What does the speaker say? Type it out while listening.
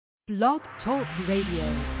Blog Talk Radio.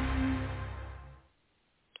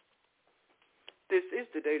 This is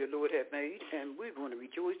the day the Lord hath made, and we're going to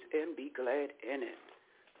rejoice and be glad in it.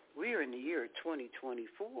 We are in the year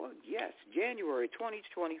 2024. Yes, January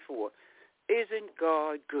 2024. Isn't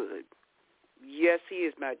God good? Yes, he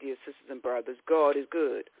is, my dear sisters and brothers. God is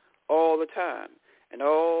good all the time. And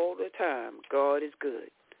all the time, God is good.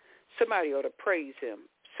 Somebody ought to praise him.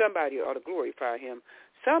 Somebody ought to glorify him.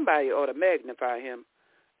 Somebody ought to magnify him.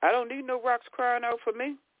 I don't need no rocks crying out for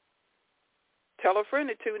me. Tell a friend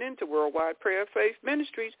to tune in to Worldwide Prayer Faith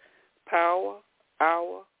Ministries, Power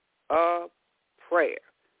Hour of Prayer.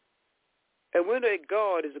 And we know that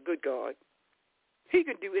God is a good God. He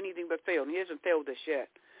can do anything but fail, and he hasn't failed us yet.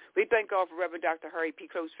 We thank God for Reverend Dr. Harry P.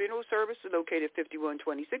 Close Funeral Service, located at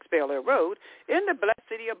 5126 Bel Air Road in the blessed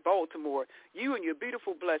city of Baltimore. You and your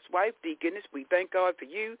beautiful, blessed wife, Deaconess, we thank God for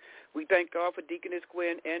you. We thank God for Deaconess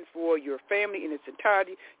Gwen and for your family in its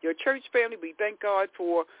entirety, your church family. We thank God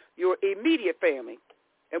for your immediate family.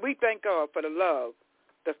 And we thank God for the love,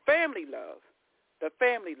 the family love. The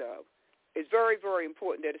family love is very, very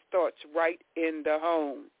important that it starts right in the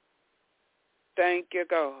home. Thank you,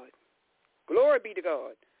 God. Glory be to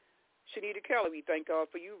God. Shanita Kelly, we thank God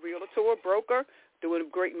for you, realtor, broker, doing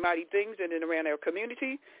great and mighty things in and around our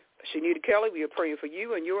community. Shanita Kelly, we are praying for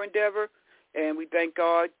you and your endeavor, and we thank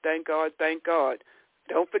God, thank God, thank God.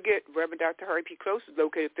 Don't forget, Reverend Dr. Harry P. Close is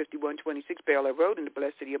located at 5126 Bel Air Road in the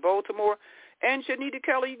blessed city of Baltimore. And Shanita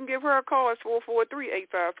Kelly, you can give her a call. It's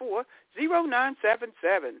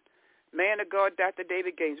 443-854-0977. Man of God, Dr.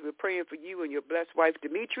 David Gaines, we're praying for you and your blessed wife,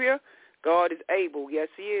 Demetria. God is able. Yes,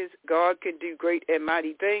 he is. God can do great and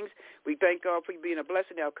mighty things. We thank God for you being a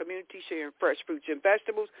blessing in our community, sharing fresh fruits and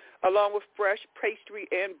vegetables, along with fresh pastry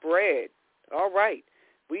and bread. All right.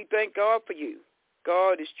 We thank God for you.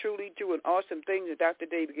 God is truly doing awesome things in Dr.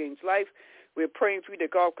 David Gaines' life. We're praying for you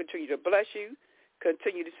that God continue to bless you,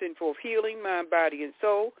 continue to send forth healing, mind, body, and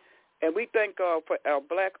soul. And we thank God for our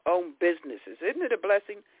black-owned businesses. Isn't it a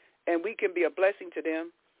blessing? And we can be a blessing to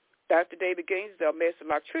them. Dr. David Gaines is our master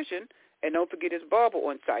electrician. And don't forget his barber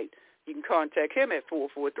on site. You can contact him at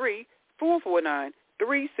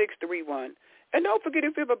 443-449-3631. And don't forget,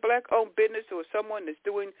 if you have a black-owned business or someone that's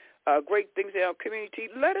doing great things in our community,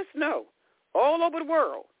 let us know. All over the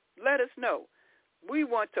world, let us know. We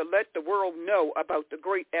want to let the world know about the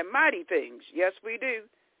great and mighty things. Yes, we do.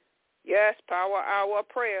 Yes, Power Hour of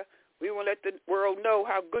Prayer. We want to let the world know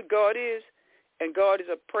how good God is. And God is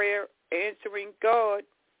a prayer-answering God.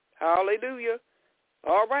 Hallelujah.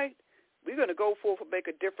 All right. We're going to go forth and make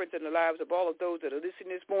a difference in the lives of all of those that are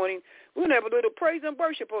listening this morning. We're going to have a little praise and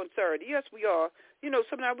worship on Saturday. Yes, we are. You know,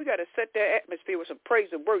 sometimes we got to set that atmosphere with some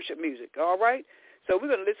praise and worship music, all right? So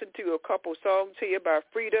we're going to listen to a couple songs here by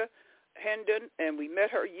Frida Hendon, and we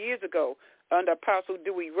met her years ago under Apostle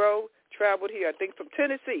Dewey Rowe, traveled here, I think, from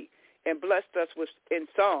Tennessee, and blessed us with in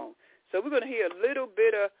song. So we're going to hear a little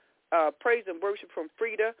bit of praise and worship from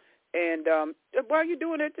Frida. And while you're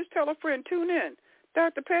doing that, just tell a friend, tune in.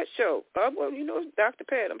 Dr. Pat Show. Well, you know, it's Dr.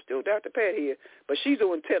 Pat. I'm still Dr. Pat here. But she's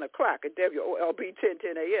on 10 o'clock at WOLB 10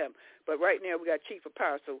 a.m. But right now we got Chief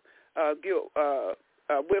Apostle Gil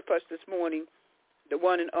with us this morning, the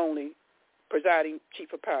one and only presiding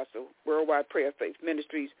Chief Apostle, Worldwide Prayer Faith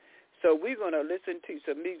Ministries. So we're going to listen to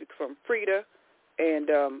some music from Frida and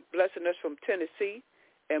blessing us from Tennessee.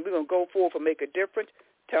 And we're going to go forth and make a difference.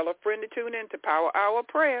 Tell a friend to tune in to Power Hour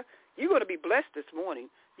Prayer. You're going to be blessed this morning.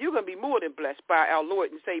 You're going to be more than blessed by our Lord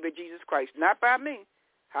and Savior Jesus Christ, not by me.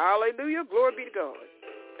 Hallelujah. Glory be to God.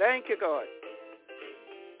 Thank you, God.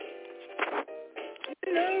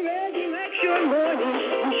 In the resurrection morning,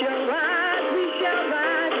 we shall rise, we shall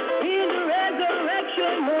rise. In the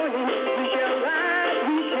resurrection morning, we shall rise,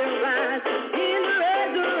 we shall rise. In the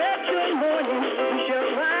resurrection morning, we shall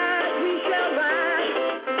rise, we shall rise.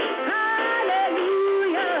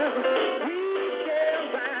 Hallelujah. We shall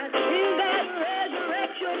rise. In that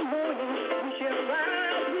resurrection morning, we shall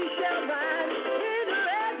rise, we shall rise. In the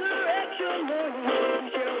resurrection morning, we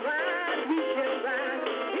shall rise, we shall rise.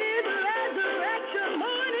 In the resurrection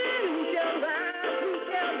morning, we shall rise, we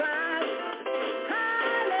shall rise.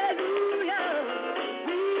 Hallelujah.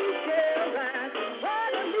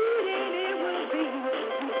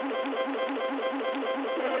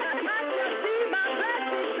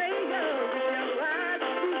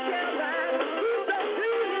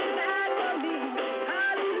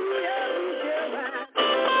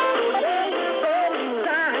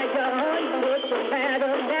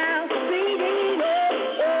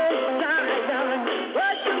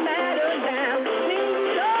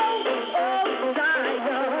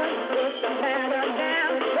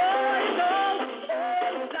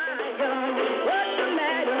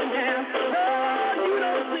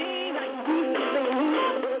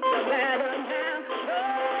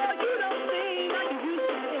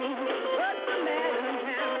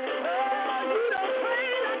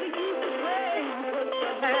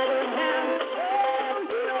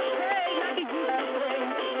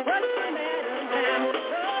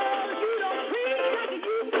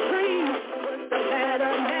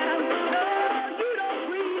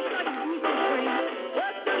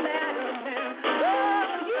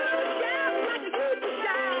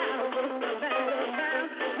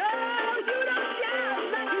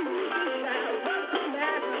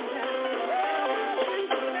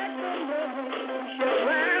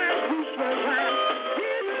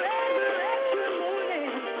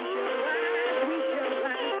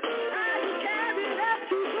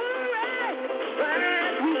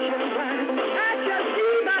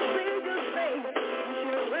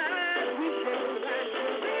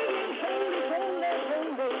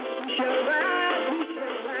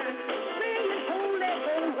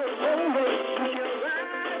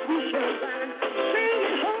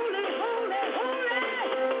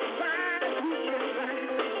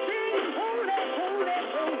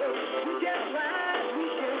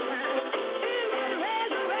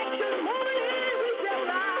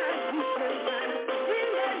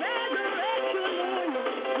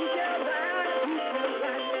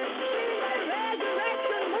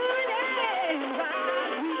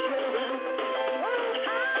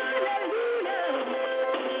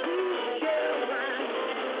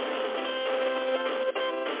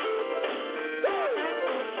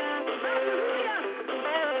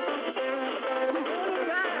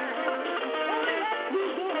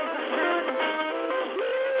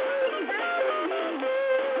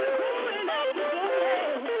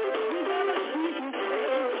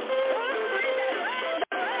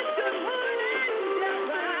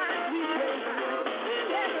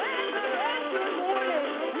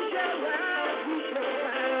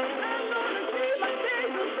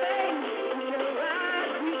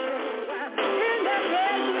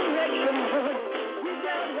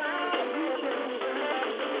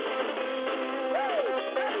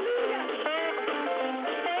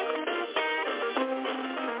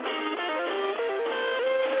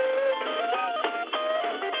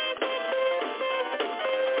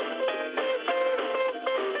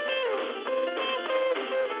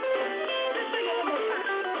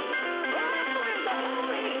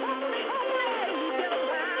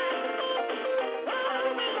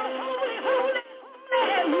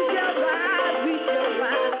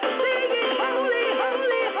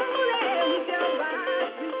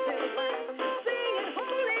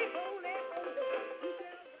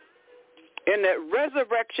 In that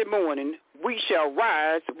resurrection morning, we shall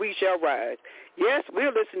rise, we shall rise. Yes,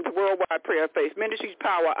 we're listening to Worldwide Prayer Faith Ministries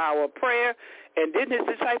Power Hour Prayer. And didn't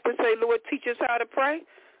his disciples say, Lord, teach us how to pray?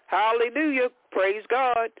 Hallelujah. Praise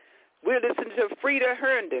God. We're listening to Frida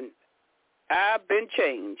Herndon. I've been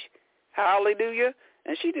changed. Hallelujah.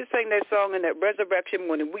 And she just sang that song in that resurrection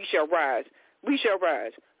morning, we shall rise, we shall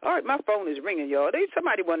rise. All right, my phone is ringing, y'all.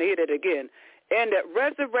 Somebody want to hear that again. And that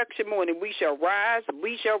resurrection morning, we shall rise,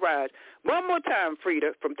 we shall rise. One more time,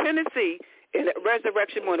 Frida, from Tennessee. In that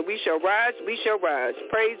resurrection morning, we shall rise, we shall rise.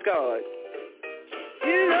 Praise God.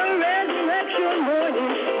 In the resurrection morning,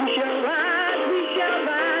 we shall rise, we shall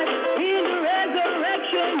rise. In the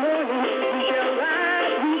resurrection morning, we shall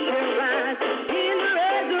rise, we shall rise. In the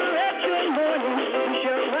resurrection morning, we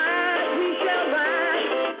shall rise, we shall rise.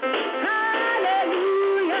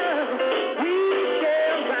 Hallelujah, we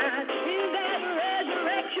shall rise. In that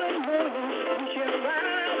resurrection morning, we shall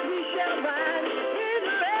rise, we shall rise. In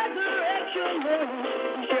the resurrection morning,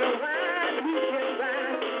 we shall rise, we shall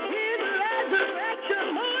rise. In the resurrection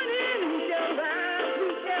morning, we shall rise.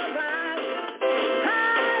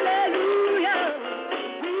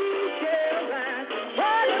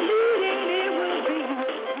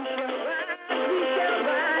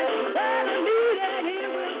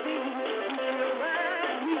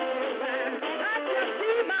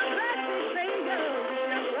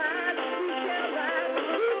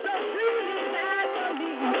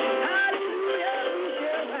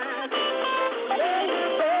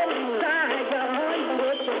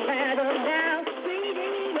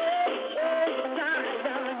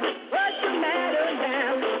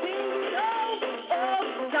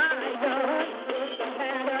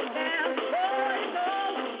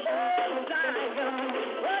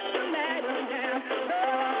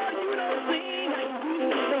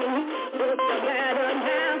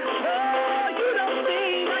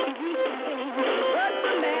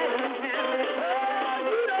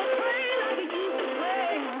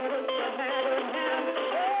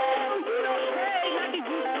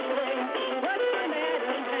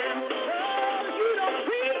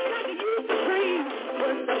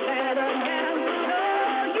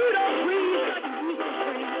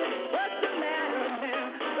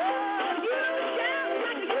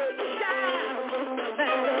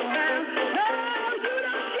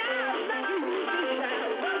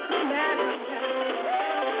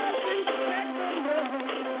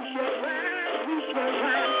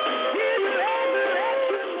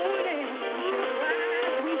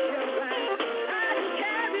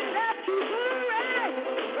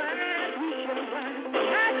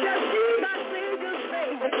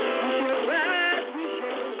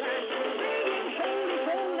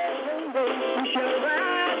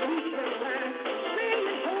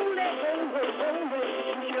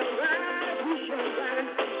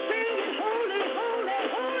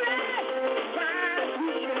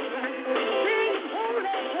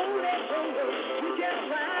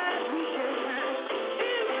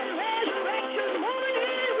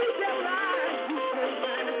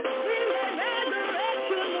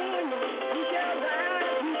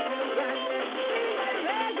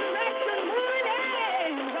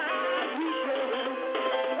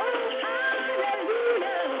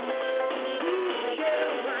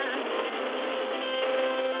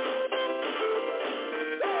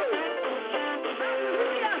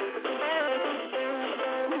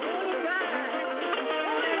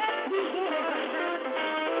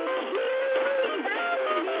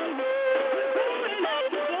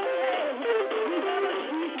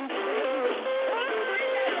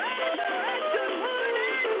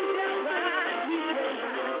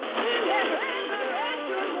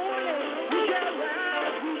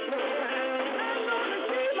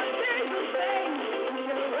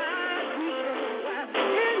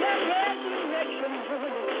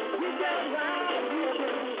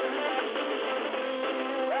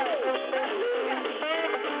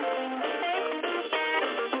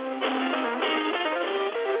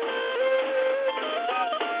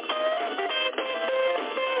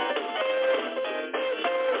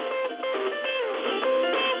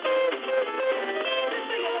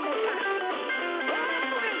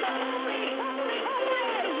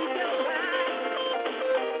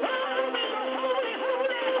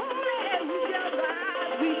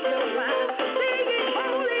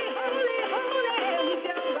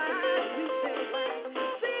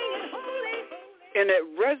 And at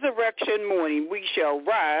resurrection morning, we shall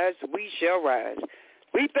rise, we shall rise.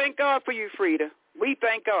 We thank God for you, Frida. We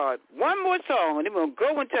thank God. One more song, and then we'll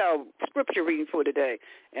go into our scripture reading for today.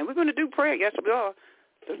 And we're going to do prayer. Yes, we are.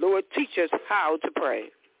 The Lord teach us how to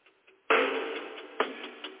pray.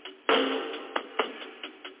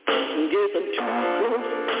 Get some truth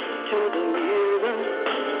to the mirror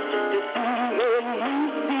to see what you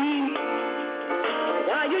see.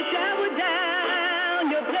 While you shower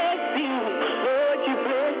down your blessings, Lord, your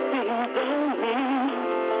blessings on me.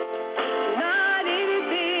 Not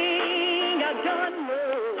anything I've done,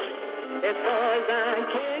 Lord, as far as I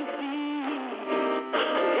can see.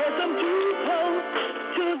 Get some truth close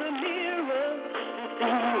to the mirror to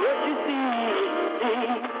see what you see.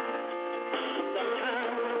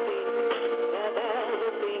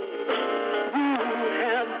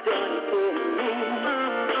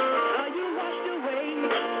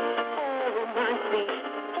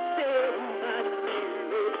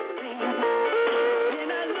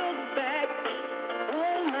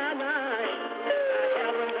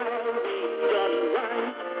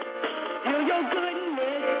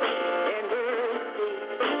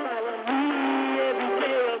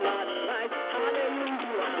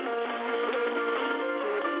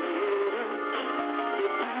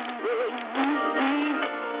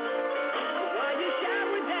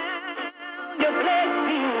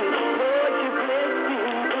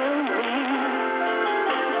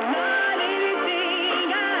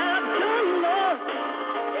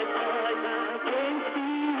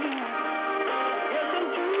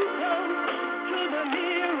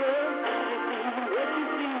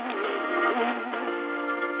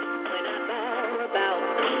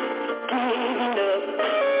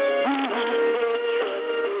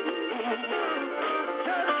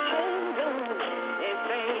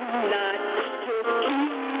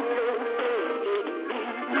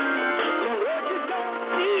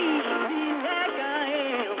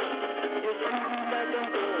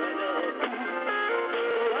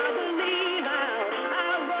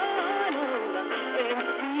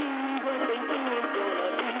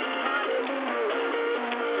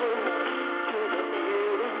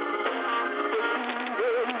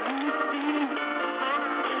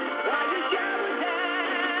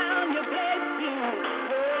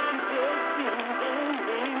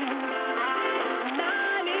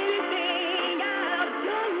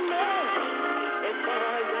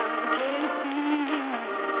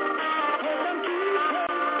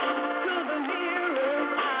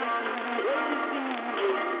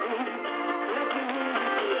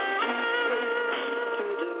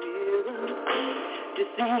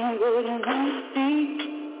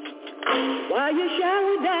 While you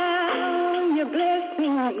shower down your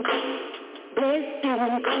blessings,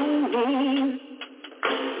 blessings on me.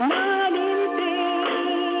 Not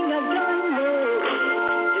anything I've done, Lord,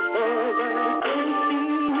 as far as I can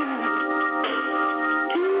see.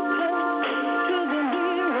 Too close to the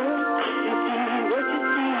mirror to see what you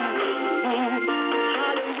see.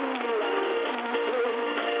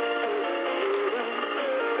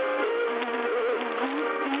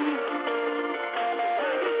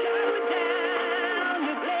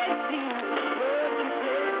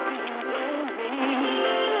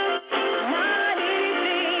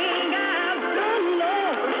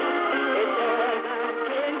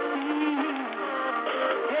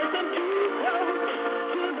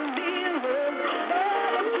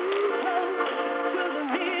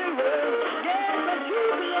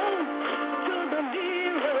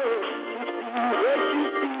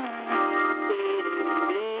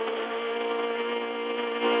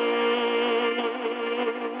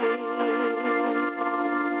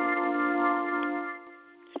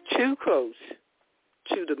 Too close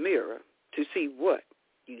to the mirror to see what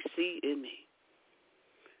you see in me.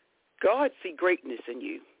 God see greatness in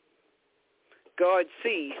you. God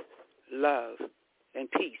see love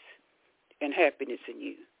and peace and happiness in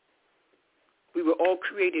you. We were all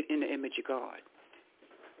created in the image of God.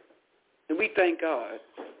 And we thank God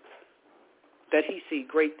that he sees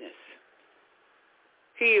greatness,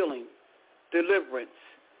 healing, deliverance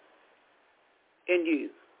in you.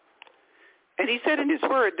 And he said in his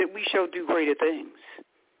word that we shall do greater things,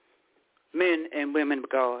 men and women of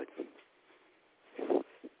God.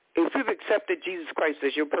 If you've accepted Jesus Christ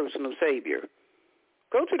as your personal Savior,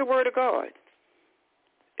 go to the word of God.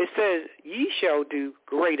 It says, ye shall do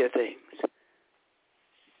greater things.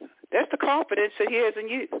 That's the confidence that he has in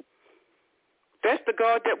you. That's the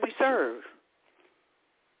God that we serve.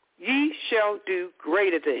 Ye shall do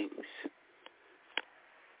greater things.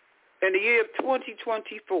 In the year of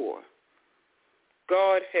 2024,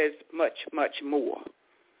 God has much, much more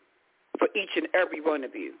for each and every one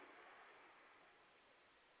of you.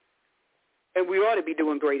 And we ought to be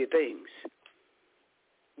doing greater things.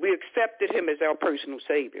 We accepted him as our personal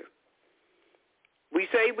Savior. We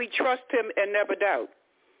say we trust him and never doubt.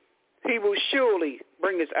 He will surely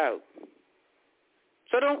bring us out.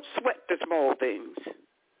 So don't sweat the small things.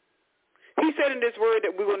 He said in this word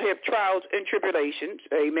that we're going to have trials and tribulations.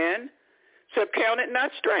 Amen. So count it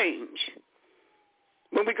not strange.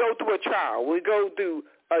 When we go through a trial, when we go through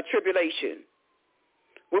a tribulation,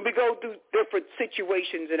 when we go through different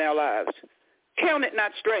situations in our lives, count it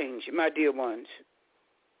not strange, my dear ones.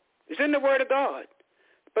 It's in the word of God.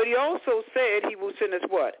 But he also said he will send us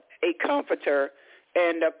what? A comforter,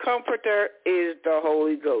 and the comforter is the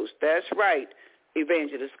Holy Ghost. That's right,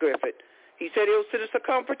 Evangelist Griffith. He said he'll send us a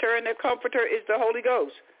comforter, and the comforter is the Holy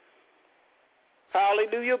Ghost.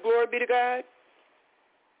 Hallelujah, glory be to God.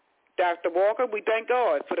 Dr. Walker, we thank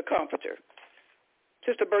God for the comforter.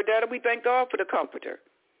 Sister Burdetta, we thank God for the comforter.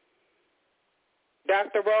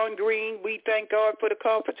 Dr. Ron Green, we thank God for the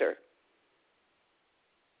comforter.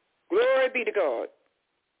 Glory be to God.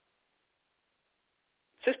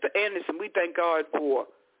 Sister Anderson, we thank God for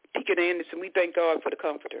Deacon Anderson. We thank God for the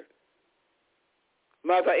comforter.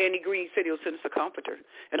 Mother Annie Green said he'll send us a comforter.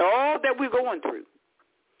 And all that we're going through,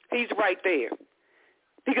 he's right there.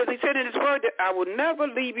 Because he said in his word that I will never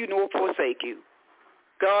leave you nor forsake you.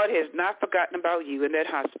 God has not forgotten about you in that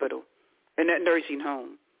hospital, in that nursing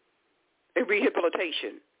home, in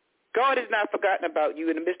rehabilitation. God has not forgotten about you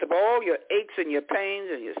in the midst of all your aches and your pains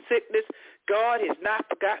and your sickness. God has not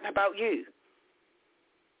forgotten about you.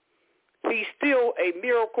 He's still a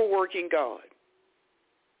miracle-working God.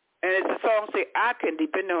 And as the song says, I can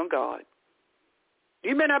depend on God.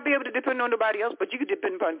 You may not be able to depend on nobody else, but you can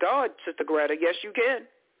depend upon God, Sister Greta. Yes, you can.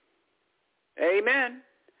 Amen.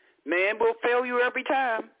 Man will fail you every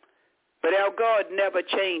time, but our God never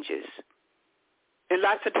changes. And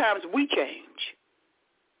lots of times we change,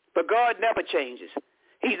 but God never changes.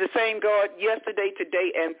 He's the same God yesterday,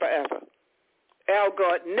 today, and forever. Our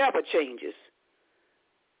God never changes.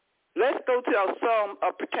 Let's go to our Psalm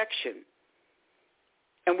of protection,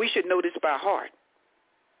 and we should know this by heart.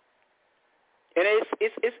 And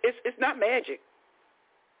it's not magic.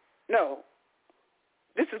 No.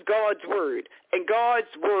 This is God's word, and God's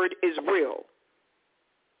word is real.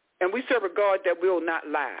 And we serve a God that will not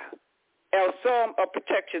lie. Our Psalm of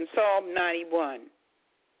protection, Psalm 91.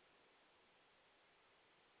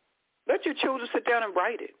 Let your children sit down and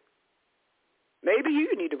write it. Maybe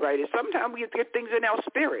you need to write it. Sometimes we get things in our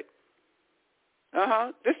spirit.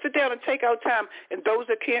 Just sit down and take out time. And those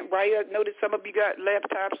that can't write, I know that some of you got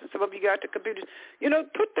laptops and some of you got the computers.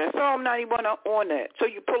 Put that Psalm 91 on that so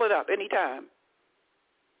you pull it up anytime.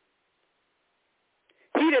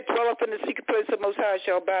 He that dwelleth in the secret place of the Most High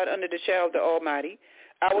shall abide under the shadow of the Almighty.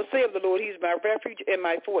 I will say of the Lord, he is my refuge and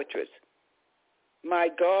my fortress. My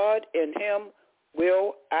God, in him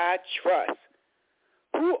will I trust.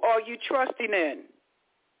 Who are you trusting in?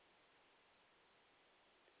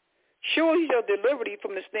 Surely he shall deliver thee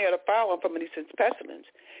from the snare of the fowler and from any pestilence.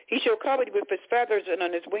 He shall cover thee with his feathers, and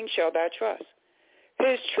on his wings shall thou trust.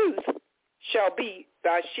 His truth shall be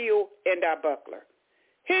thy shield and thy buckler.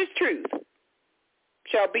 His truth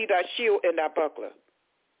shall be thy shield and thy buckler.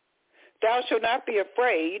 Thou shalt not be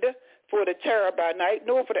afraid for the terror by night,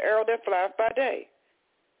 nor for the arrow that flieth by day,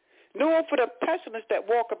 nor for the pestilence that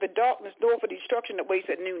walketh in darkness, nor for the destruction that wastes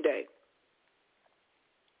at noonday.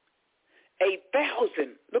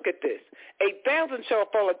 1,000, look at this, 1,000 shall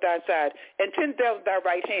fall at thy side, and 10,000 at thy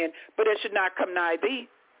right hand, but it should not come nigh thee.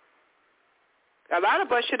 A lot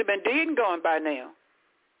of us should have been dead and gone by now.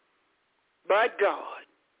 But God.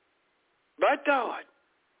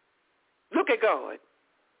 Look at God.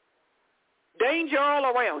 Danger all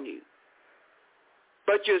around you,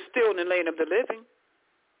 but you're still in the land of the living.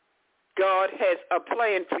 God has a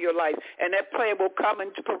plan for your life, and that plan will come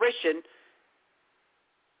into fruition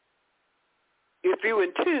if you're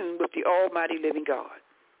in tune with the almighty living God.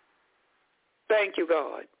 Thank you,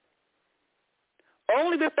 God.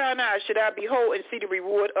 Only with thine eyes should I behold and see the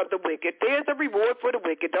reward of the wicked. There's a reward for the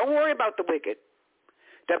wicked. Don't worry about the wicked.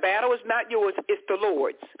 The battle is not yours, it's the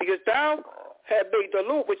Lord's. Because thou hast made the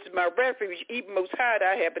Lord, which is my refuge, even most high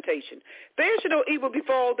thy habitation. There shall no evil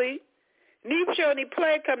befall thee, neither shall any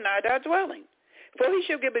plague come nigh thy dwelling. For he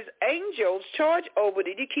shall give his angels charge over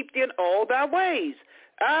thee to keep thee in all thy ways.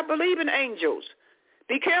 I believe in angels.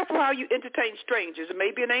 Be careful how you entertain strangers. It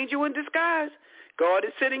may be an angel in disguise. God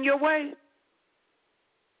is sitting your way.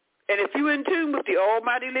 And if you're in tune with the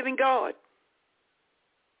almighty living God,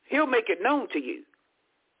 he'll make it known to you.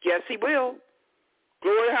 Yes, he will.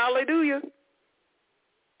 Glory, hallelujah.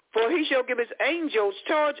 For he shall give his angels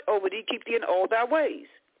charge over thee, keep thee in all thy ways.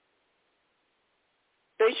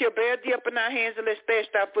 They shall bear thee up in thy hands, and lest dash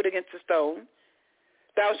thy foot against a stone.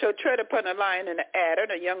 Thou shalt tread upon a lion and an adder,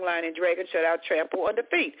 and a young lion and dragon shalt thou trample under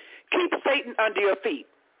feet. Keep Satan under your feet,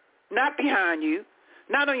 not behind you,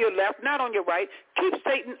 not on your left, not on your right. Keep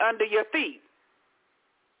Satan under your feet.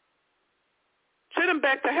 Send him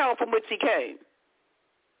back to hell from which he came.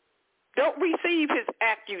 Don't receive his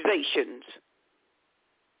accusations.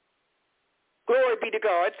 Glory be to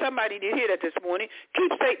God. Somebody did hear that this morning.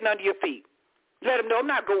 Keep Satan under your feet. Let him know I'm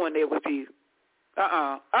not going there with you.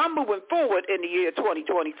 I'm moving forward in the year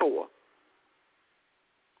 2024.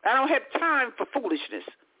 I don't have time for foolishness.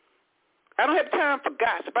 I don't have time for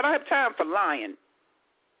gossip. I don't have time for lying.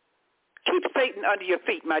 Keep Satan under your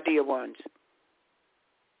feet, my dear ones.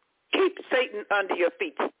 Keep Satan under your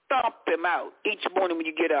feet. Stomp him out each morning when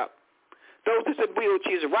you get up. Those that's in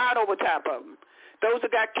wheelchairs, ride over top of them. Those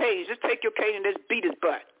that got canes, just take your cane and just beat his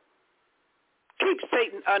butt. Keep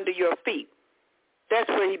Satan under your feet. That's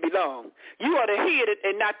where he belongs. You are the head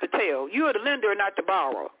and not the tail. You are the lender and not the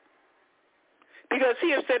borrower. Because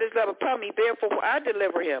he has set his love upon me, therefore will I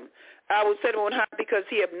deliver him. I will set him on high because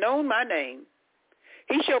he hath known my name.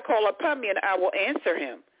 He shall call upon me, and I will answer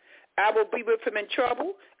him. I will be with him in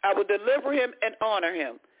trouble. I will deliver him and honor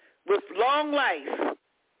him with long life.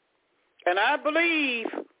 And I believe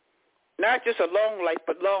not just a long life,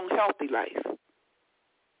 but long, healthy life.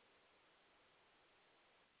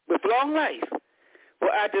 With long life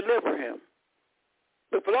will I deliver him.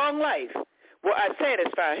 With long life will I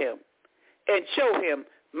satisfy him and show him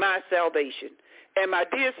my salvation. And my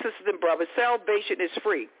dear sisters and brothers, salvation is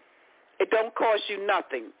free. It don't cost you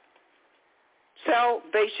nothing.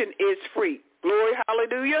 Salvation is free. Glory,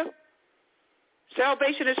 hallelujah.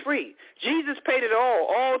 Salvation is free. Jesus paid it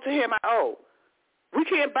all to him I owe. We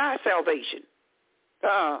can't buy salvation.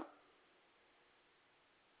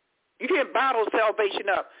 You can't bottle salvation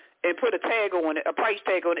up and put a tag on it, a price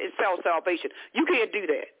tag on it, and sell salvation. You can't do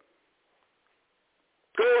that.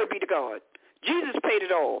 Glory be to God. Jesus paid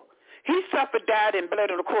it all. He suffered, died, and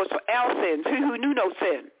bled on the cross for our sins, who knew no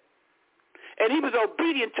sin. And he was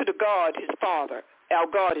obedient to the God, his Father, our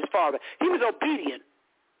God, his Father. He was obedient.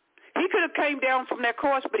 He could have came down from that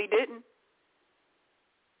cross, but he didn't.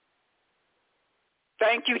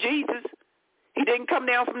 Thank you, Jesus. He didn't come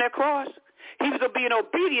down from that cross. He was being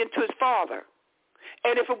obedient to his Father.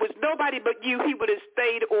 And if it was nobody but you, he would have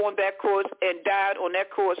stayed on that cross and died on that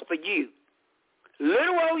cross for you.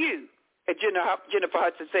 Little old you, as Jennifer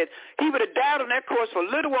Hudson said, he would have died on that cross for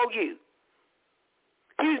little old you.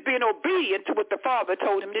 He was being obedient to what the Father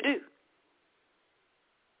told him to do.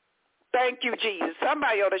 Thank you, Jesus.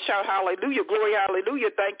 Somebody ought to shout hallelujah, glory, hallelujah.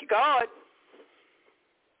 Thank you, God.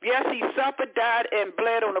 Yes, he suffered, died, and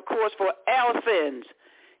bled on the cross for our sins.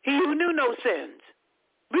 He who knew no sins.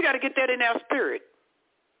 We got to get that in our spirit.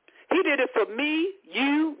 He did it for me,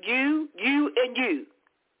 you, and you.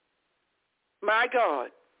 My God,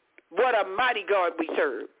 what a mighty God we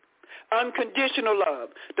serve. Unconditional love,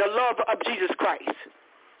 the love of Jesus Christ.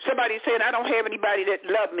 Somebody saying, I don't have anybody that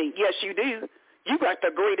love me. Yes, you do. You got the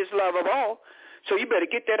greatest love of all, so you better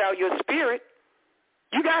get that out of your spirit.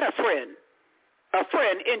 You got a friend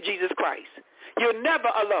in Jesus Christ. You're never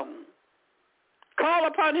alone. Call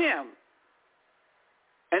upon him,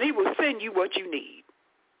 and he will send you what you need.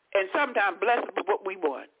 And sometimes bless us with what we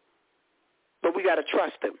want, but we got to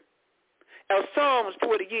trust him. Our Psalms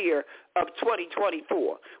for the year of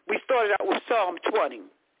 2024. We started out with Psalm 20.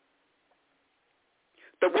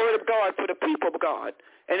 The word of God for the people of God.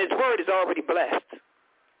 And his word is already blessed.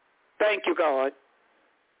 Thank you, God.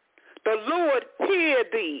 The Lord hear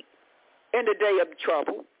thee in the day of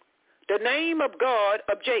trouble. The name of God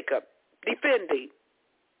of Jacob defend thee.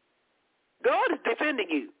 God is defending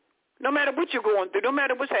you. No matter what you're going through, no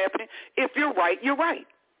matter what's happening. If you're right, you're right.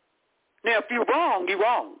 Now, if you're wrong, you're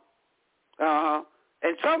wrong.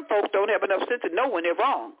 And some folks don't have enough sense to know when they're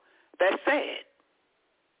wrong. That's sad.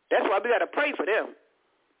 That's why we got to pray for them.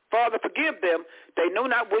 Father, forgive them. They know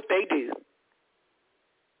not what they do.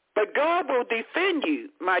 But God will defend you,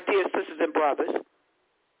 my dear sisters and brothers.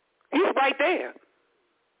 He's right there.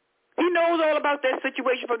 He knows all about that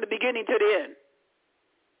situation from the beginning to the end.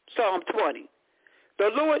 Psalm 20. The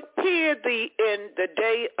Lord hear thee in the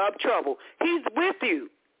day of trouble. He's with you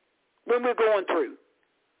when we're going through.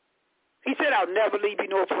 He said, I'll never leave you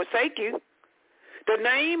nor forsake you. The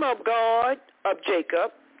name of God of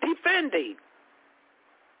Jacob, defend thee.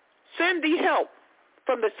 Send thee help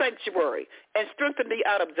from the sanctuary and strengthen thee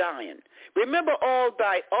out of Zion. Remember all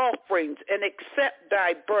thy offerings and accept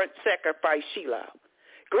thy burnt sacrifice, Shelah.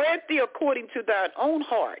 Grant thee according to thine own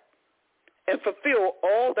heart and fulfill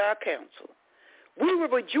all thy counsel. We will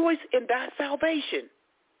rejoice in thy salvation.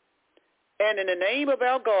 And in the name of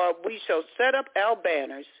our God, we shall set up our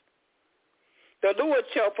banners. The Lord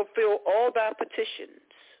shall fulfill all thy petitions.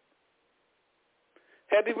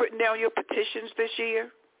 Have you written down your petitions this year?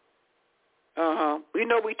 We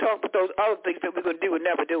know we talk about those other things that we're going to do and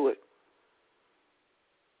never do it.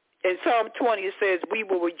 In Psalm 20, it says, we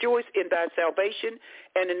will rejoice in thy salvation.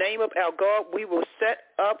 In the name of our God, we will set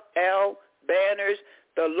up our banners.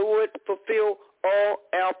 The Lord fulfill all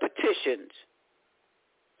our petitions.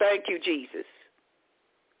 Thank you, Jesus.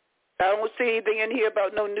 I don't see anything in here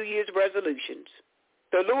about no New Year's resolutions.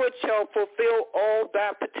 The Lord shall fulfill all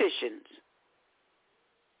thy petitions.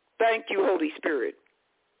 Thank you, Holy Spirit.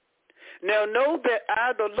 Now know that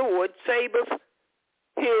I, the Lord, saveth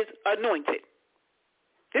his anointed.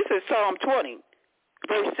 This is Psalm 20,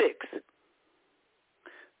 verse 6.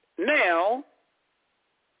 Now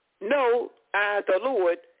know I, the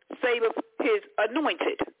Lord, saveth his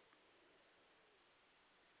anointed.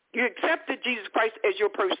 You accepted Jesus Christ as your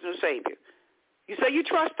personal Savior. You say you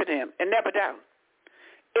trusted him and never doubt.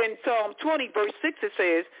 In Psalm 20, verse 6, it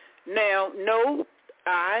says, now know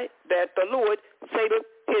I that the Lord saveth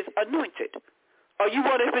his anointed. Are you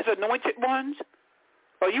one of his anointed ones?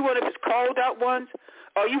 Are you one of his called out ones?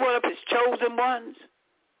 Are you one of his chosen ones?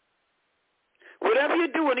 Whatever you're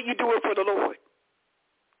doing, you do it for the Lord.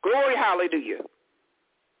 Glory, hallelujah.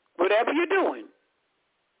 Whatever you're doing,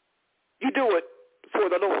 you do it for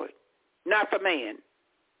the Lord, not for man,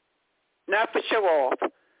 not for show off,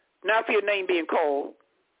 not for your name being called.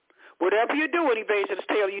 Whatever you're doing, Evangelist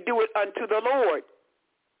Taylor, you do it unto the Lord.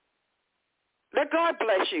 Let God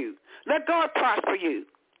bless you. Let God prosper you.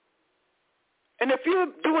 And if you're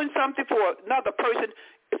doing something for another person,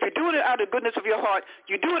 if you're doing it out of the goodness of your heart,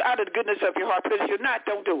 you do it out of the goodness of your heart. Because if you're not,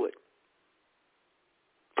 don't do it.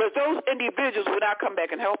 Because those individuals will not come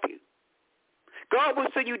back and help you. God will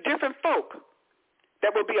send you different folk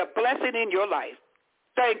that will be a blessing in your life.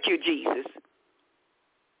 Thank you, Jesus.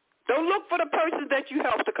 Don't look for the person that you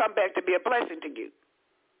help to come back to be a blessing to you.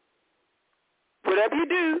 Whatever you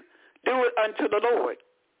do it unto the Lord,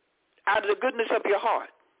 out of the goodness of your heart,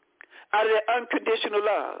 out of that unconditional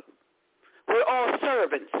love. We're all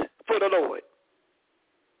servants for the Lord.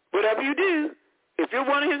 Whatever you do, if you're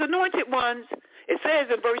one of his anointed ones, it says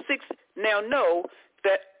in verse 6, now know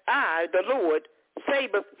that I, the Lord,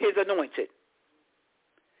 saveth his anointed.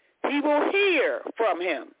 He will hear from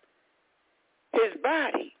him his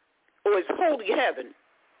body, or his holy heaven,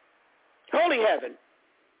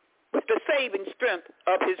 with the saving strength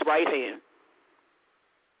of his right hand.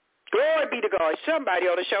 Glory be to God. Somebody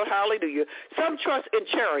ought to shout hallelujah. Some trust in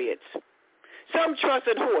chariots. Some trust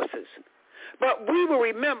in horses. But we will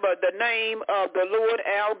remember the name of the Lord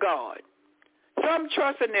our God. Some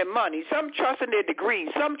trust in their money. Some trust in their degrees.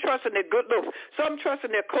 Some trust in their good looks. Some trust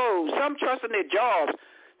in their clothes. Some trust in their jobs.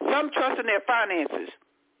 Some trust in their finances.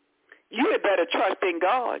 You had better trust in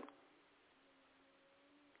God.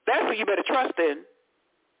 That's what you better trust in.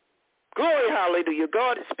 Glory, hallelujah.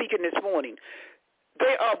 God is speaking this morning.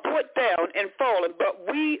 They are brought down and fallen,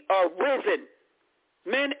 but we are risen.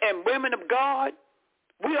 Men and women of God,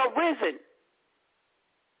 we are risen.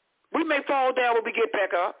 We may fall down when we get back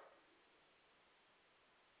up.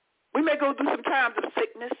 We may go through some times of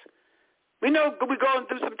sickness. We know we're going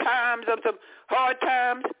through some times of some hard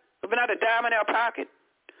times. We've not a dime in our pocket.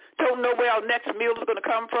 Don't know where our next meal is going to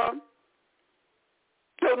come from.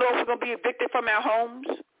 Don't know if we're going to be evicted from our homes.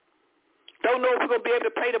 Don't know if we're going to be able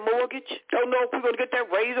to pay the mortgage. Don't know if we're going to get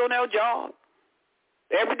that raise on our job.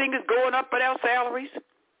 Everything is going up with our salaries.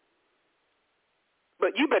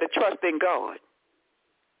 But you better trust in God.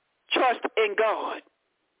 Trust in God.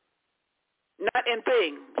 Not in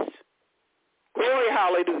things. Glory,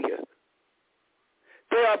 hallelujah.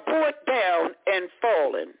 They are brought down and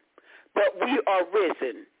fallen, but we are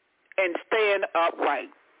risen and stand upright.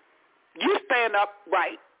 You stand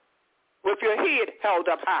upright with your head held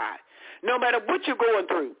up high, no matter what you're going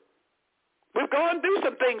through. We've gone through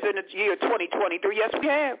some things in the year 2023. Yes, we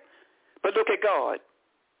have. But look at God.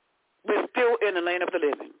 we're still in the land of the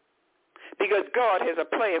living because God has a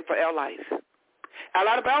plan for our life. A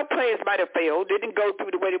lot of our plans might have failed, didn't go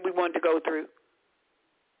through the way that we wanted to go through.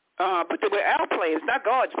 But they were our plans, not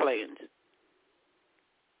God's plans.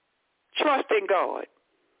 Trust in God.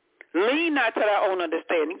 Lean not to our own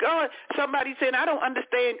understanding. God, somebody saying, I don't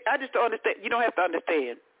understand. I just don't understand. You don't have to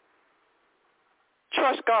understand.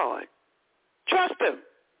 Trust God. Trust him.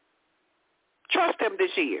 Trust him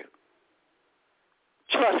this year.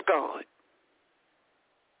 Trust God.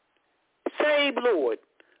 Save, Lord.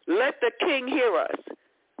 Let the King hear us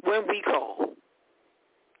when we call.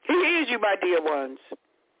 He hears you, my dear ones.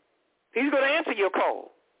 He's going to answer your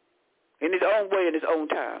call in his own way, in his own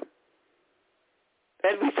time.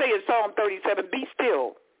 As we say in Psalm 37, be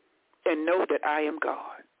still and know that I am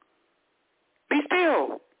God. Be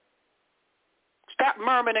still. Stop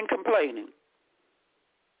murmuring and complaining.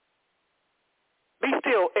 Be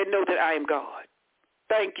still and know that I am God.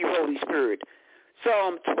 Thank you, Holy Spirit.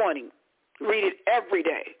 Psalm 20. Read it every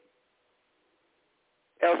day.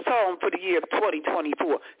 Our psalm for the year of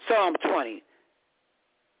 2024. Psalm 20.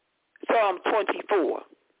 Psalm 24.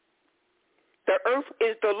 The earth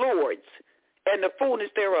is the Lord's, and the fullness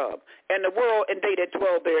thereof, and the world and they that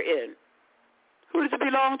dwell therein. Who does it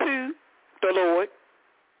belong to? The Lord.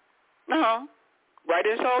 Right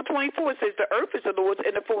in Psalm 24 it says, the earth is the Lord's,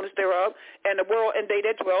 and the fullness thereof, and the world and they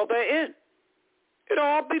that dwell therein. It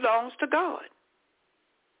all belongs to God.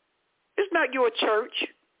 It's not your church.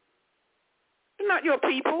 It's not your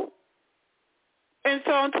people. And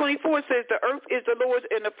Psalm 24 says, the earth is the Lord's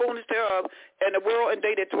and the fullness thereof, and the world and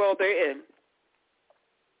they that dwell therein.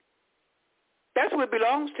 That's what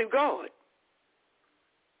belongs to God.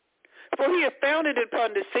 For he hath founded it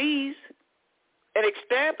upon the seas and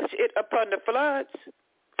established it upon the floods.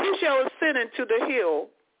 Who shall ascend into the hill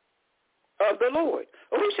of the Lord?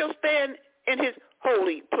 Or who shall stand in his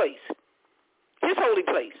holy place? His holy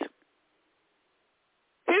place.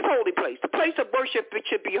 His holy place. The place of worship, it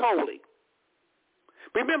should be holy.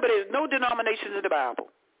 Remember, there's no denominations in the Bible.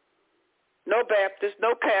 No Baptist,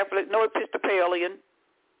 no Catholic, no Episcopalian.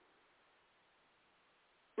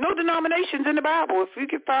 No denominations in the Bible. If you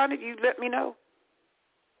can find it, you let me know.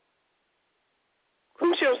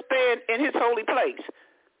 Who shall stand in his holy place?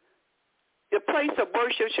 The place of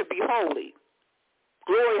worship should be holy.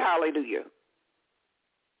 Glory, hallelujah.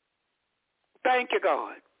 Thank you,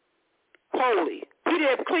 God. Holy. He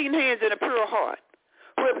that have clean hands and a pure heart,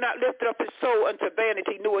 who have not lifted up his soul unto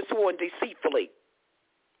vanity, nor sworn deceitfully.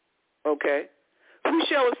 Okay. Who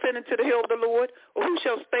shall ascend into the hill of the Lord? Or who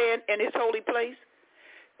shall stand in his holy place?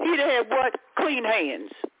 He that have what? Clean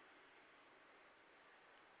hands.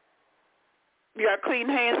 You got clean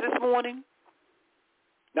hands this morning?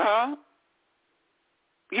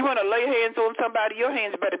 You want to lay hands on somebody, your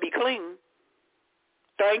hands better be clean.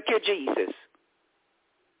 Thank you, Jesus.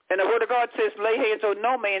 And the word of God says, lay hands on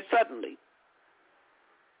no man suddenly.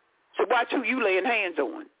 So watch who you laying hands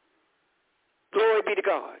on. Glory be to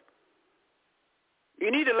God. You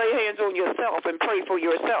need to lay hands on yourself and pray for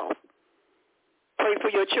yourself. Pray for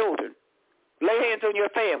your children. Lay hands on your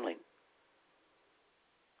family.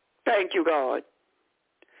 Thank you, God.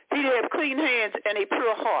 He that have clean hands and a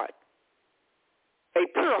pure heart. A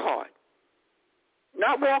pure heart.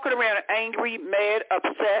 Not walking around angry, mad,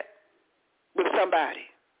 upset with somebody.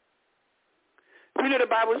 You know the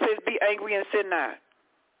Bible says be angry and sin not.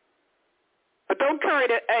 But don't carry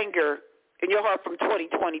that anger in your heart from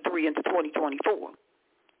 2023 into 2024.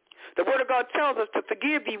 The Word of God tells us to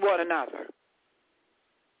forgive ye one another.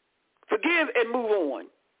 Forgive and move on.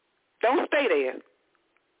 Don't stay there.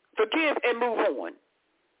 Forgive and move on.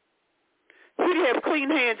 You have clean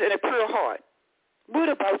hands and a pure heart. What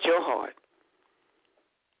about your heart?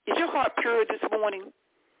 Is your heart pure this morning?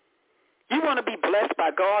 You want to be blessed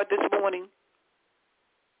by God this morning?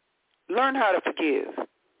 Learn how to forgive.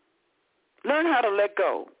 Learn how to let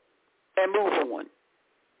go and move on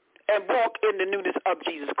and walk in the newness of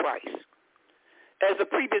Jesus Christ. As the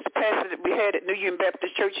previous pastor that we had at New Union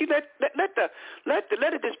Baptist Church, you let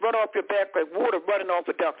it just run off your back like water running off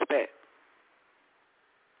a duck's back.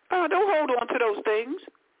 Don't hold on to those things.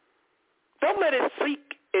 Don't let it seek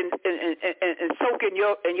and soak in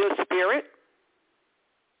your spirit.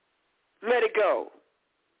 Let it go.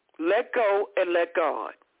 Let go and let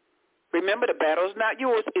God. Remember, the battle is not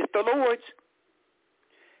yours, it's the Lord's.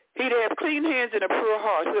 He that have clean hands and a pure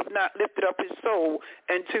heart, who have not lifted up his soul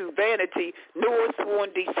unto vanity, nor sworn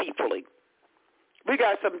deceitfully. We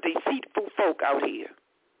got some deceitful folk out here,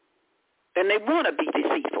 and they want to be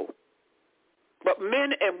deceitful. But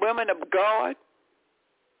men and women of God,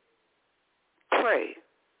 pray.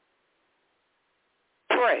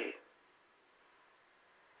 Pray.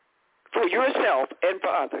 for yourself and for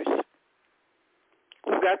others.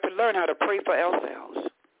 We've got to learn how to pray for ourselves.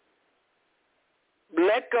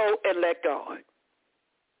 Let go and let God.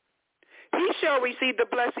 He shall receive the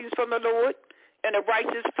blessings from the Lord and the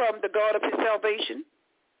righteous from the God of his salvation.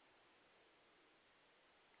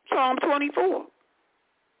 Psalm 24.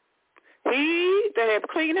 He that hath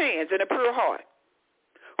clean hands and a pure heart,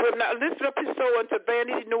 who have not lifted up his soul unto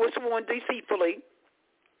vanity, nor sworn deceitfully,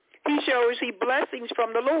 he shall receive blessings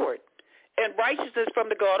from the Lord and righteousness from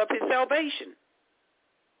the God of his salvation.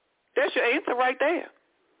 That's your answer right there.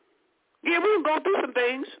 Yeah, we'll go through some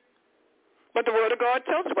things, but the word of God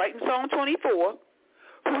tells us right in Psalm 24,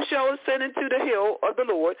 who shall ascend into the hill of the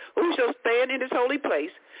Lord, who shall stand in his holy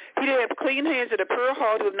place? He that hath clean hands and a pure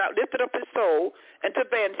heart, who have not lifted up his soul unto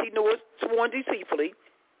vanity, nor sworn deceitfully,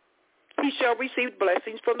 he shall receive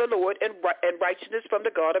blessings from the Lord and righteousness from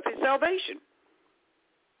the God of his salvation.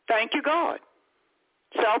 Thank you, God.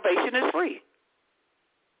 Salvation is free.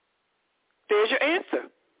 There's your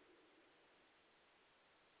answer.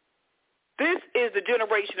 This is the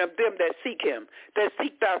generation of them that seek him, that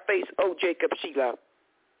seek thy face, O Jacob, Shelah.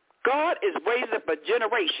 God is raising up a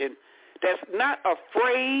generation that's not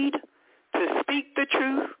afraid to speak the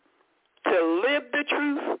truth, to live the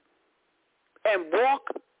truth, and walk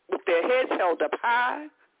with their heads held up high.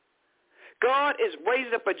 God is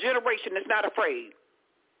raising up a generation that's not afraid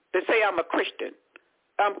to say, I'm a Christian.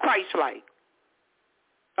 I'm Christ-like.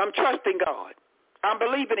 I'm trusting God. I'm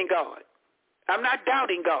believing in God. I'm not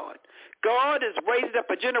doubting God. God is raising up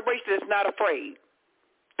a generation that's not afraid.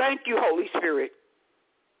 Thank you, Holy Spirit.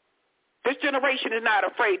 This generation is not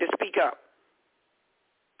afraid to speak up.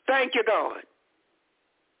 Thank you, God.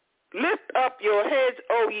 Lift up your heads,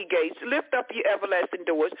 O ye gates. Lift up ye everlasting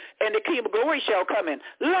doors, and the King of glory shall come in.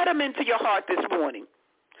 Let him into your heart this morning.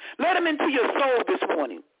 Let him into your soul this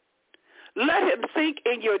morning. Let him sink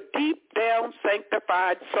in your deep down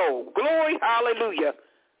sanctified soul. Glory, hallelujah.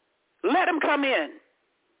 Let him come in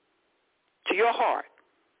to your heart,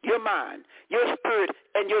 your mind, your spirit,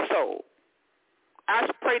 and your soul. I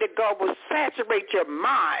pray that God will saturate your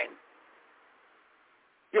mind,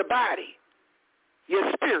 your body,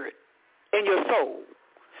 your spirit, and your soul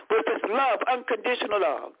with his love, unconditional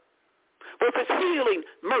love, with his healing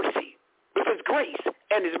mercy, with his grace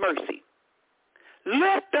and his mercy.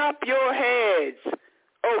 Lift up your heads,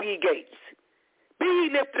 O ye gates. Be ye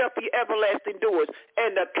lifted up, ye everlasting doors,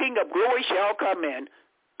 and the King of glory shall come in.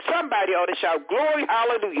 Somebody ought to shout, glory,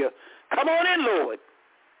 hallelujah. Come on in, Lord.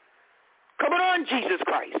 Come on, Jesus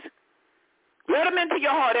Christ. Let him into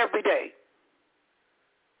your heart every day.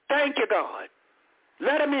 Thank you, God.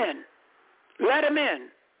 Let him in. Let him in.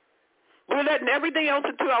 We're letting everything else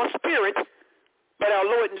into our spirit but our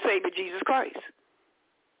Lord and Savior Jesus Christ.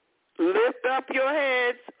 Lift up your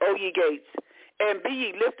heads, O ye gates, and be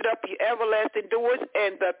ye lifted up, ye everlasting doors,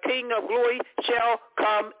 and the King of glory shall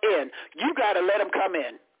come in. You got to let him come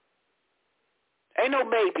in. Ain't no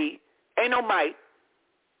maybe, ain't no might,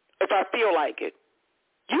 if I feel like it.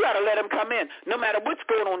 You got to let him come in, no matter what's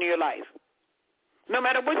going on in your life, no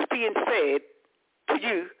matter what's being said to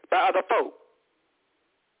you by other folk.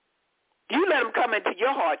 You let him come into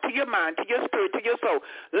your heart, to your mind, to your spirit, to your soul.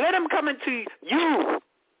 Let him come into you.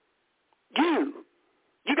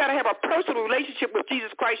 You got to have a personal relationship with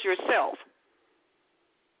Jesus Christ yourself.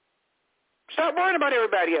 Stop worrying about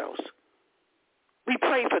everybody else. We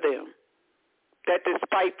pray for them that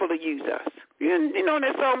despitefully use us. You know in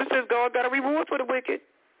that psalm it says God got a reward for the wicked.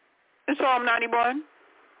 In Psalm 91.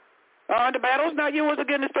 The battle's not yours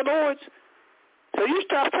again, it's the Lord's. So you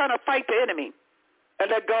stop trying to fight the enemy and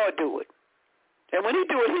let God do it. And when he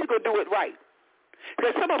do it, he's going to do it right.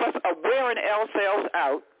 Because some of us are wearing ourselves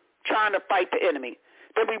out trying to fight the enemy.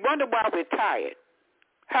 Then we wonder why we're tired,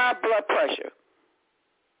 high blood pressure,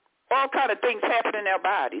 all kind of things happen in our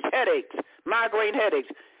bodies, headaches, migraine headaches,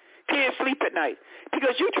 can't sleep at night,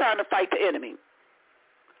 because you're trying to fight the enemy.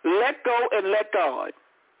 Let go and let God.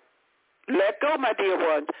 Let go, my dear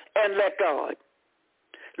ones, and let God.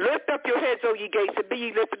 Lift up your heads, O ye gates, and be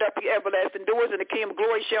ye lifted up, ye everlasting doors, and the King of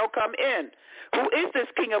glory shall come in. Who is this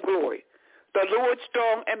King of glory? The Lord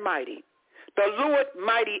strong and mighty, the Lord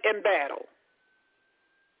mighty in battle.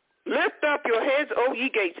 Lift up your heads, O ye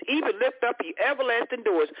gates, even lift up ye everlasting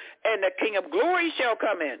doors, and the King of glory shall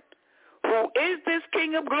come in. Who is this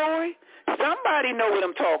King of glory? Somebody know what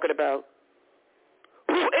I'm talking about.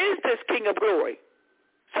 Who is this King of glory?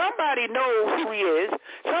 Somebody knows who he is.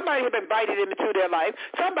 Somebody has invited him into their life.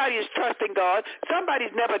 Somebody is trusting God.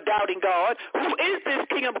 Somebody's never doubting God. Who is this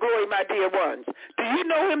King of glory, my dear ones? Do you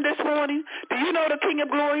know him this morning? Do you know the King of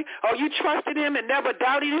glory? Are you trusting him and never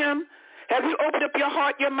doubting him? Have you opened up your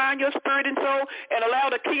heart, your mind, your spirit, and soul, and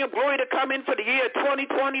allowed the King of Glory to come in for the year 2024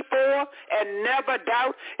 and never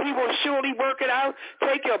doubt he will surely work it out?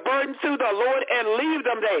 Take your burdens to the Lord and leave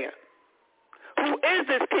them there. Who is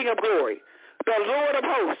this King of Glory? The Lord of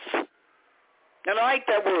hosts. And I like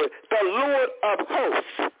that word, the Lord of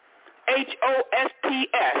hosts.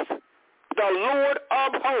 H-O-S-T-S. The Lord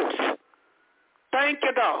of hosts. Thank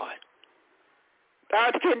you, God.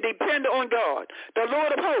 I can depend on God. The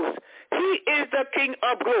Lord of hosts. He is the King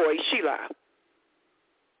of Glory, Sheila.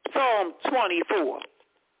 Psalm 24.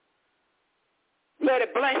 Let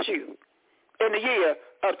it bless you in the year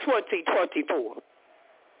of 2024.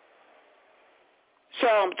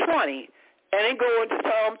 Psalm 20, and then go into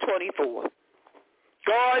Psalm 24.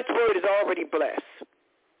 God's word is already blessed.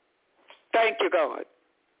 Thank you, God.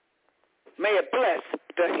 May it bless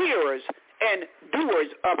the hearers and doers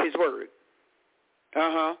of his word.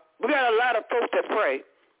 We got a lot of folks that pray.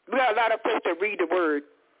 We got a lot of folks that read the word.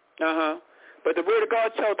 But the word of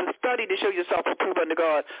God tells us, study to show yourself approved unto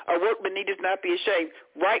God. A workman needeth not be ashamed,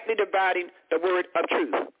 rightly dividing the word of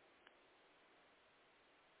truth.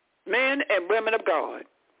 Men and women of God,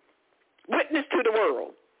 witness to the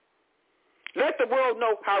world. Let the world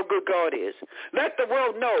know how good God is. Let the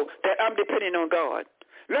world know that I'm depending on God.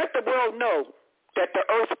 Let the world know that the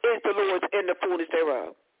earth is the Lord's and the fullness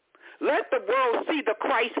thereof. Let the world see the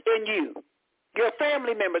Christ in you. Your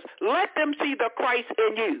family members, let them see the Christ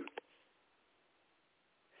in you.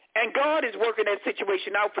 And God is working that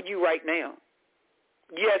situation out for you right now.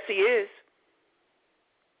 Yes, he is.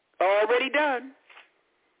 Already done.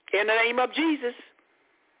 In the name of Jesus.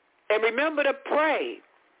 And remember to pray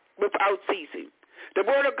without ceasing. The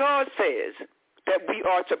word of God says that we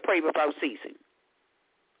are to pray without ceasing.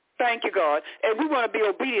 Thank you, God. And we want to be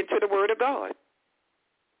obedient to the word of God.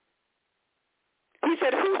 He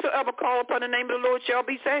said, whosoever call upon the name of the Lord shall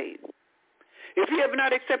be saved. If you have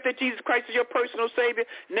not accepted Jesus Christ as your personal Savior,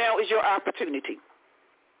 now is your opportunity.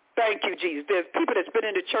 Thank you, Jesus. There's people that's been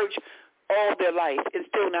in the church all their life and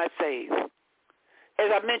still not saved.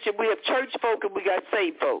 As I mentioned, we have church folk and we got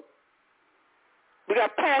saved folk. We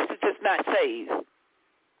got pastors that's not saved.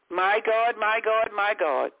 My God, my God, my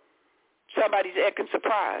God. Somebody's acting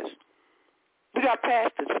surprised. We got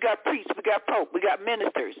pastors, we got priests, we got pope, we got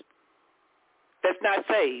ministers that's not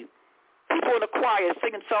saved. People in the choir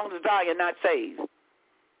singing songs of Zion not saved.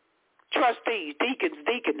 Trustees, deacons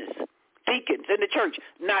in the church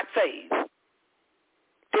not saved.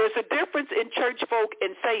 There's a difference in church folk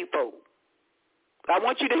and saved folk. I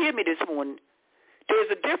want you to hear me this morning. There's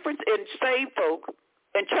a difference in saved folk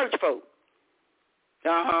and church folk.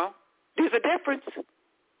 There's a difference.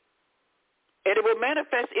 And it will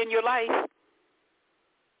manifest in your life.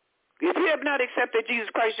 If you have not accepted Jesus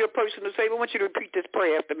Christ, your personal Savior, I want you to repeat this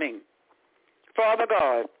prayer after me. Father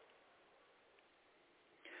God,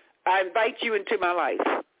 I invite you into my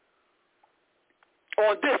life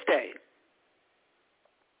on this day.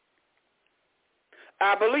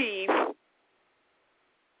 I believe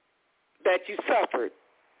that you suffered,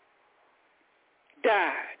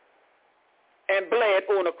 died, and bled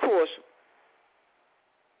on a cross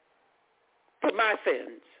for my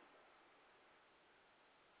sins.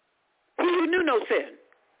 Who knew no sin.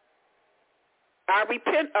 I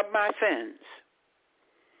repent of my sins.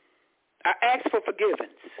 I ask for forgiveness.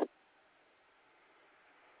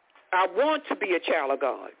 I want to be a child of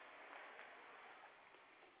God.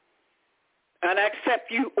 And I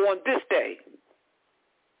accept you on this day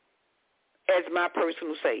as my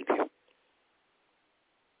personal Savior.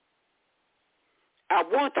 I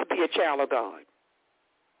want to be a child of God.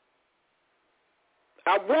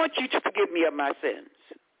 I want you to forgive me of my sins.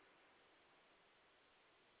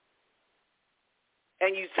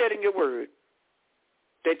 And you said in your word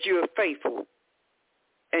that you are faithful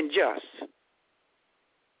and just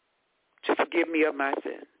to forgive me of my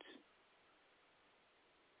sins.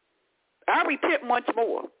 I repent once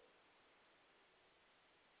more.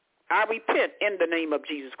 I repent in the name of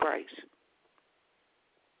Jesus Christ.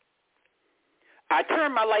 I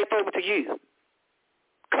turn my life over to you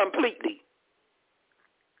completely.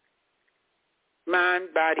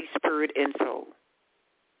 Mind, body, spirit, and soul.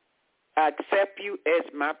 I accept you as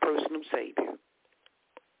my personal Savior.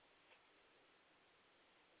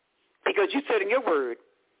 Because you said in your word,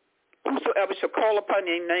 whosoever shall call upon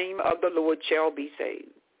the name of the Lord shall be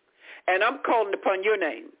saved. And I'm calling upon your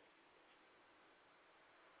name.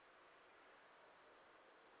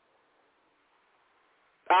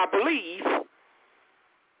 I believe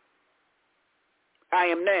I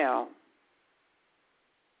am now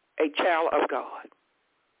a child of God.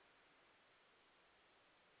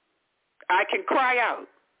 I can cry out,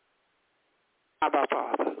 Abba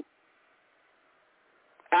Father.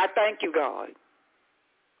 I thank you, God.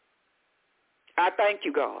 I thank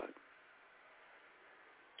you, God.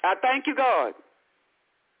 I thank you, God.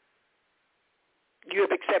 You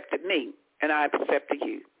have accepted me, and I have accepted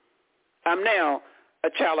you. I'm now a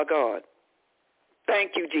child of God.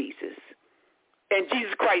 Thank you, Jesus. In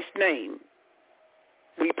Jesus Christ's name,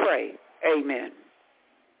 we pray. Amen.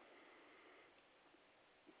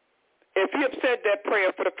 If you have said that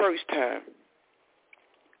prayer for the first time,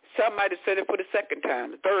 some might have said it for the second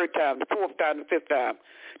time, the third time, the fourth time, the fifth time.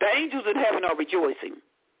 The angels in heaven are rejoicing.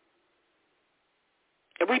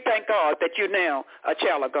 And we thank God that you're now a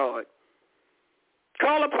child of God.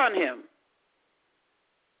 Call upon him.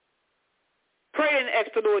 Pray and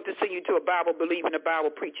ask the Lord to send you to a Bible-believing, a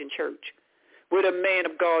Bible-preaching church where the man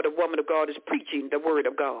of God, the woman of God is preaching the word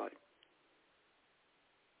of God.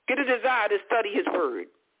 Get a desire to study his word.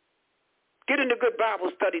 Get in a good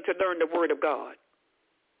Bible study to learn the word of God.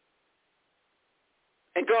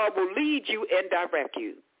 And God will lead you and direct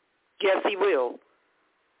you. Yes, he will.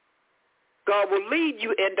 God will lead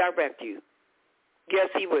you and direct you. Yes,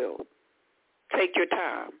 he will. Take your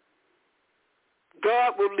time.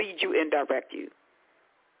 God will lead you and direct you.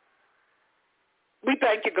 We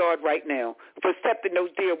thank you, God, right now for accepting those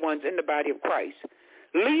dear ones in the body of Christ.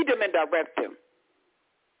 Lead them and direct them.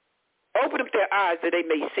 Open up their eyes that they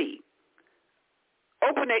may see.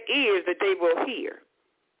 Open their ears that they will hear.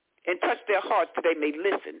 And touch their hearts that they may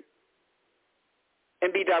listen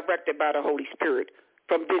and be directed by the Holy Spirit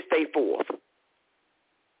from this day forth.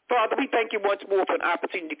 Father, we thank you once more for an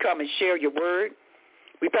opportunity to come and share your word.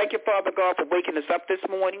 We thank you, Father God, for waking us up this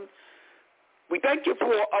morning. We thank you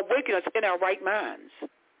for awakening us in our right minds.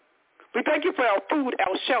 We thank you for our food,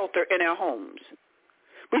 our shelter, and our homes.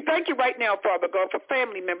 We thank you right now, Father God, for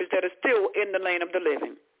family members that are still in the land of the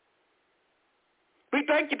living. We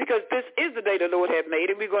thank you because this is the day the Lord has made,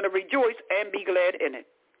 and we're going to rejoice and be glad in it.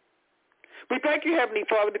 We thank you, Heavenly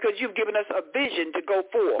Father, because you've given us a vision to go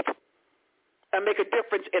forth and make a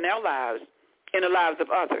difference in our lives, in the lives of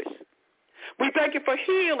others. We thank you for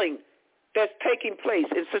healing that's taking place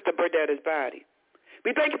in Sister Bernetta's body.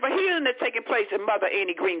 We thank you for healing that's taking place in Mother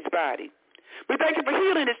Annie Green's body. We thank you for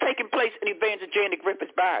healing that's taking place in Evangelist Janet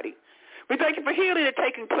Griffith's body. We thank you for healing that's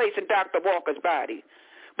taking place in Dr. Walker's body.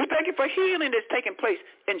 We thank you for healing that's taking place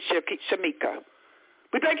in Shamika.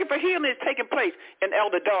 We thank you for healing that's taking place in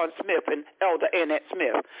Elder Dawn Smith and Elder Annette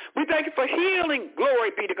Smith. We thank you for healing,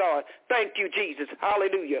 glory be to God. Thank you, Jesus,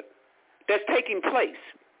 hallelujah, that's taking place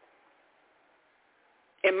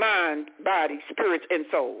in mind, body, spirits, and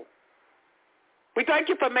soul. We thank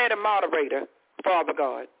you for Madam Moderator, Father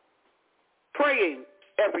God, praying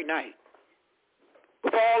every night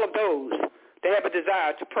with all of those that have a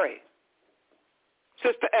desire to pray.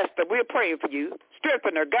 Sister Esther, we're praying for you.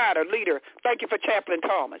 Strengthen her, guide her, lead her. Thank you for Chaplain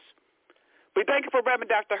Thomas. We thank you for Reverend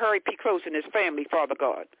Dr. Harry P. Close and his family, Father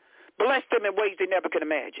God. Bless them in ways they never can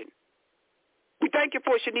imagine. We thank you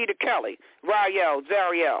for Shanita Kelly, Rael,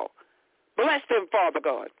 Zariel. Bless them, Father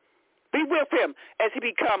God. Be with him as he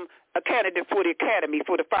become a candidate for the academy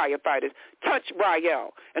for the firefighters. Touch Rael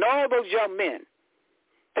and all those young men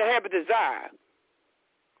that have a desire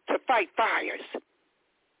to fight fires.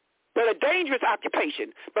 But a dangerous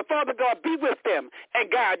occupation. But, Father God, be with them and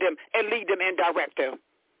guide them and lead them and direct them.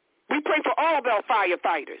 We pray for all of our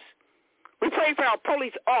firefighters. We pray for our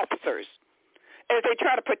police officers as they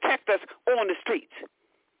try to protect us on the streets,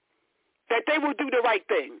 that they will do the right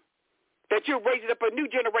thing, that you're raising up a new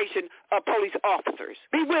generation of police officers.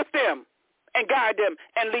 Be with them and guide them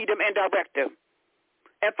and lead them and direct them.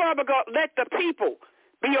 And, Father God, let the people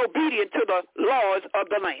be obedient to the laws of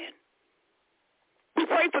the land. We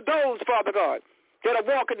pray for those, Father God, that are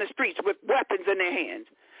walking the streets with weapons in their hands.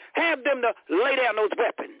 Have them to lay down those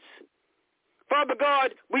weapons. Father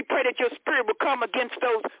God, we pray that your spirit will come against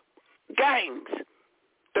those gangs,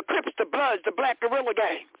 the Crips, the Bloods, the Black Guerrilla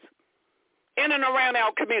gangs, in and around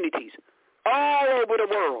our communities, all over the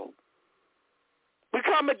world. We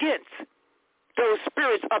come against those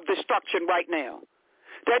spirits of destruction right now,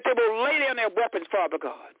 that they will lay down their weapons, Father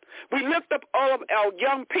God. We lift up all of our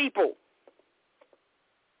young people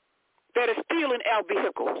that are stealing our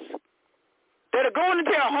vehicles, that are going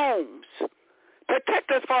into our homes.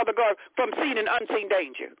 Protect us, Father God, from seen and unseen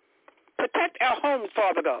danger. Protect our homes,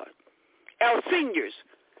 Father God, our seniors.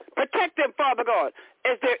 Protect them, Father God,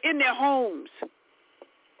 as they're in their homes.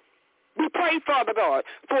 We pray, Father God,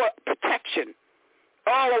 for protection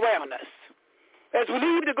all around us. As we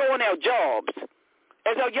leave to go on our jobs,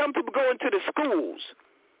 as our young people go into the schools,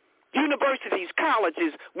 universities,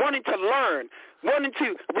 colleges, wanting to learn, wanting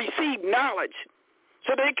to receive knowledge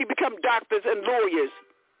so they can become doctors and lawyers,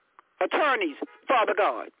 attorneys, Father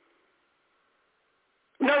God.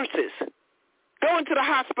 nurses. Go into the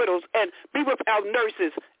hospitals and be with our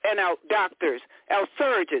nurses and our doctors, our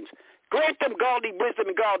surgeons. Grant them godly wisdom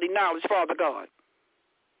and godly knowledge, Father God,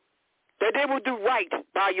 that they will do right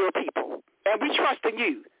by your people. And we trust in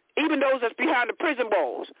you, even those that's behind the prison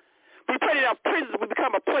walls. We pray that our prisons will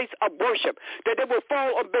become a place of worship, that they will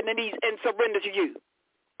fall on bending knees and surrender to you.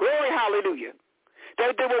 Glory, hallelujah.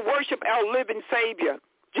 That they will worship our living Savior,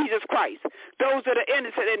 Jesus Christ. Those that are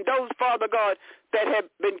innocent and those, Father God, that have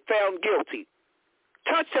been found guilty.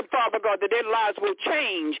 Touch them, Father God, that their lives will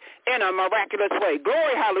change in a miraculous way.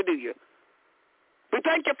 Glory, hallelujah. We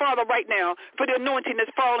thank you, Father, right now for the anointing that's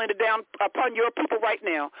falling down upon your people right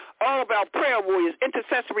now. All of our prayer warriors,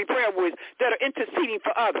 intercessory prayer warriors that are interceding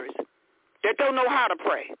for others that don't know how to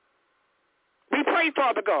pray. We pray,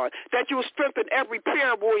 Father God, that you will strengthen every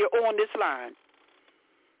prayer warrior on this line,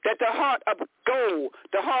 that the heart of gold,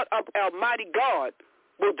 the heart of our mighty God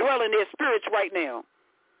will dwell in their spirits right now.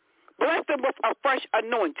 Bless them with a fresh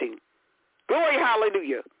anointing. Glory,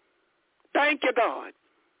 hallelujah. Thank you, God.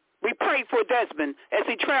 We pray for Desmond as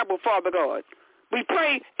he traveled, Father God. We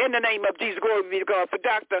pray in the name of Jesus, glory be to God, for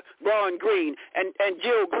Dr. Ron Green and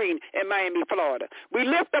Jill Green in Miami, Florida. We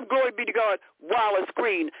lift up, glory be to God, Wallace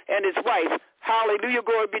Green and his wife. Hallelujah,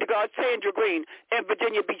 glory be to God, Sandra Green in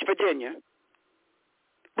Virginia Beach, Virginia.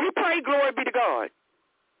 We pray, glory be to God,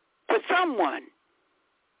 for someone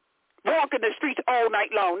walking the streets all night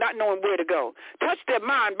long, not knowing where to go. Touch their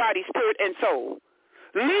mind, body, spirit, and soul.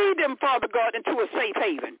 Lead them, Father God, into a safe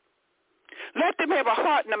haven. Let them have a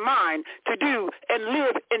heart and a mind to do and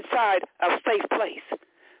live inside a safe place.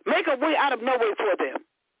 Make a way out of no way for them.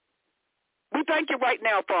 We thank you right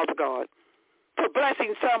now, Father God, for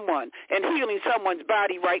blessing someone and healing someone's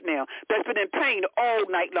body right now that's been in pain all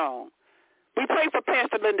night long. We pray for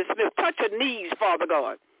Pastor Linda Smith. Touch her knees, Father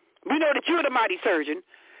God. We know that you're the mighty surgeon.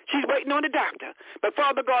 She's waiting on the doctor. But,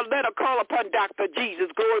 Father God, let her call upon Dr. Jesus.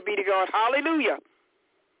 Glory be to God. Hallelujah.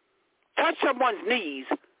 Touch someone's knees,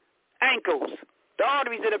 ankles, the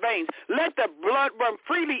arteries and the veins. Let the blood run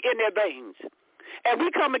freely in their veins. And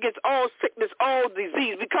we come against all sickness, all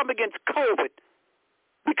disease. We come against COVID.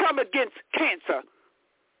 We come against cancer.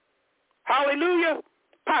 Hallelujah.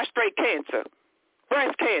 Prostate cancer,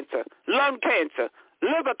 breast cancer, lung cancer,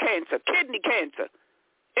 liver cancer, kidney cancer,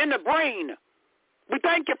 in the brain. We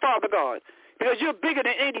thank you, Father God, because you're bigger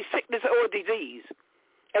than any sickness or disease.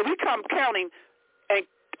 And we come counting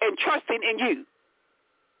and trusting in you,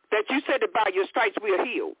 that you said that by your stripes we are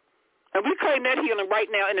healed. And we claim that healing right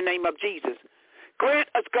now in the name of Jesus. Grant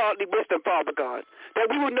us godly wisdom, Father God, that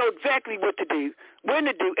we will know exactly what to do, when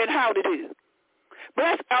to do, and how to do.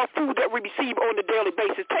 Bless our food that we receive on a daily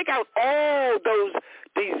basis. Take out all those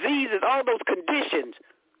diseases, all those conditions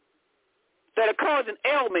that are causing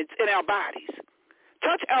ailments in our bodies.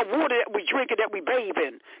 Touch our water that we drink and that we bathe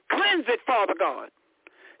in. Cleanse it, Father God,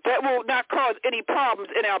 that will not cause any problems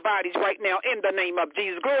in our bodies right now in the name of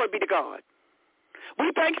Jesus. Glory be to God. We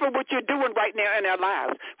thank you for what you're doing right now in our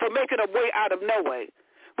lives, for making a way out of no way.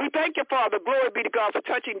 We thank you, Father, glory be to God, for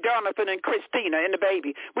touching Jonathan and Christina and the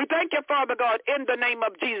baby. We thank you, Father God, in the name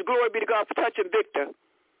of Jesus, glory be to God, for touching Victor,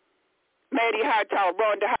 Maddie Hightower,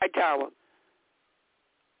 Rhonda Hightower.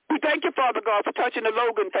 We thank you, Father God, for touching the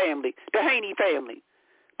Logan family, the Haney family.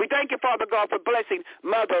 We thank you, Father God, for blessing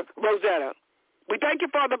Mother Rosetta. We thank you,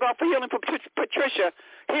 Father God, for healing for Patricia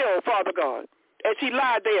Hill, Father God, as she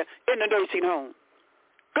lied there in the nursing home.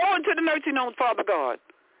 Go into the nursing homes, Father God.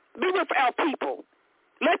 Be with our people.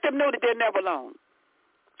 Let them know that they're never alone.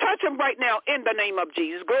 Touch them right now in the name of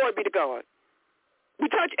Jesus. Glory be to God. We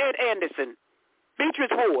touch Ed Anderson,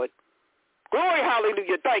 Beatrice Ward. Glory,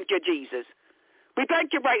 hallelujah. Thank you, Jesus. We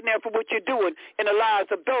thank you right now for what you're doing in the lives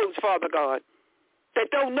of those, Father God, that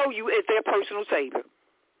don't know you as their personal Savior.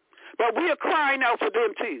 But we are crying out for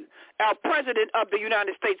them, too. Our President of the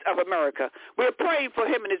United States of America. We're praying for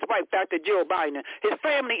him and his wife, Dr. Jill Biden, his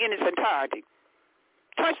family in its entirety.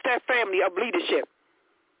 Touch that family of leadership.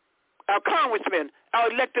 Our congressmen, our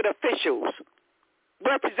elected officials,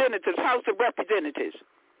 representatives, House of Representatives,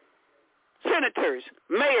 senators,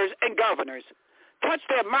 mayors, and governors. Touch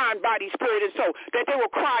their mind, body, spirit, and soul, that they will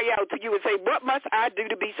cry out to you and say, what must I do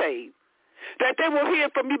to be saved? That they will hear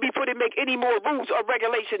from you before they make any more rules or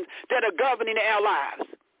regulations that are governing our lives.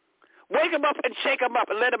 Wake them up and shake them up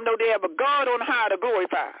and let them know they have a God on high to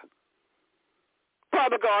glorify.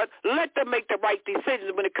 Father God, let them make the right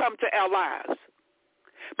decisions when it comes to our lives.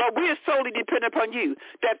 But we are solely dependent upon you,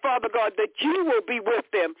 that, Father God, that you will be with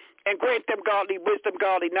them and grant them godly wisdom,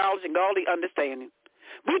 godly knowledge, and godly understanding.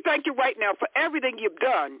 We thank you right now for everything you've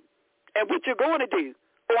done and what you're going to do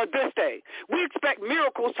on this day. We expect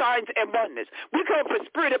miracles, signs, and wonders. We come for a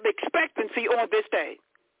spirit of expectancy on this day.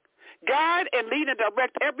 Guide and lead and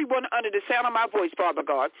direct everyone under the sound of my voice, Father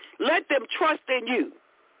God. Let them trust in you.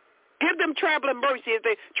 Give them traveling mercy as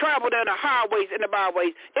they travel down the highways and the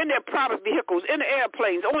byways, in their private vehicles, in the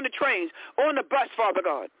airplanes, on the trains, on the bus, Father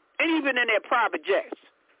God, and even in their private jets.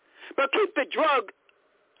 But keep the drug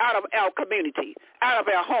out of our community, out of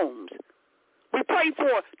our homes. We pray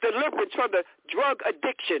for deliverance from the drug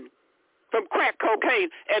addiction, from crack cocaine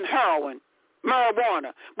and heroin,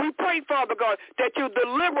 marijuana. We pray, Father God, that you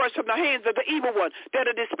deliver us from the hands of the evil one that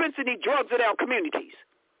are dispensing these drugs in our communities.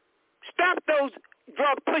 Stop those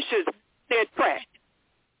drug pushers in their tracks.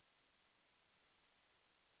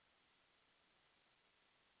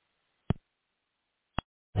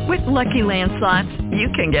 With Lucky Land Slots, you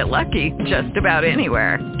can get lucky just about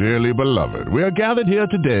anywhere. Dearly beloved, we are gathered here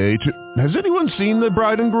today to... Has anyone seen the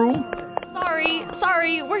bride and groom?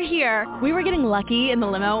 Sorry, we're here. We were getting lucky in the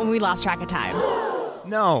limo and we lost track of time.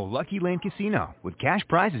 No, Lucky Land Casino, with cash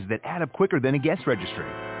prizes that add up quicker than a guest registry.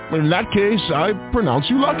 In that case, I pronounce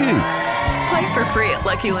you lucky. Play for free at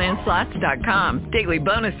LuckyLandSlots.com. Daily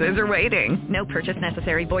bonuses are waiting. No purchase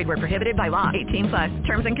necessary. Void where prohibited by law. 18+.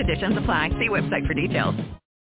 Terms and conditions apply. See website for details.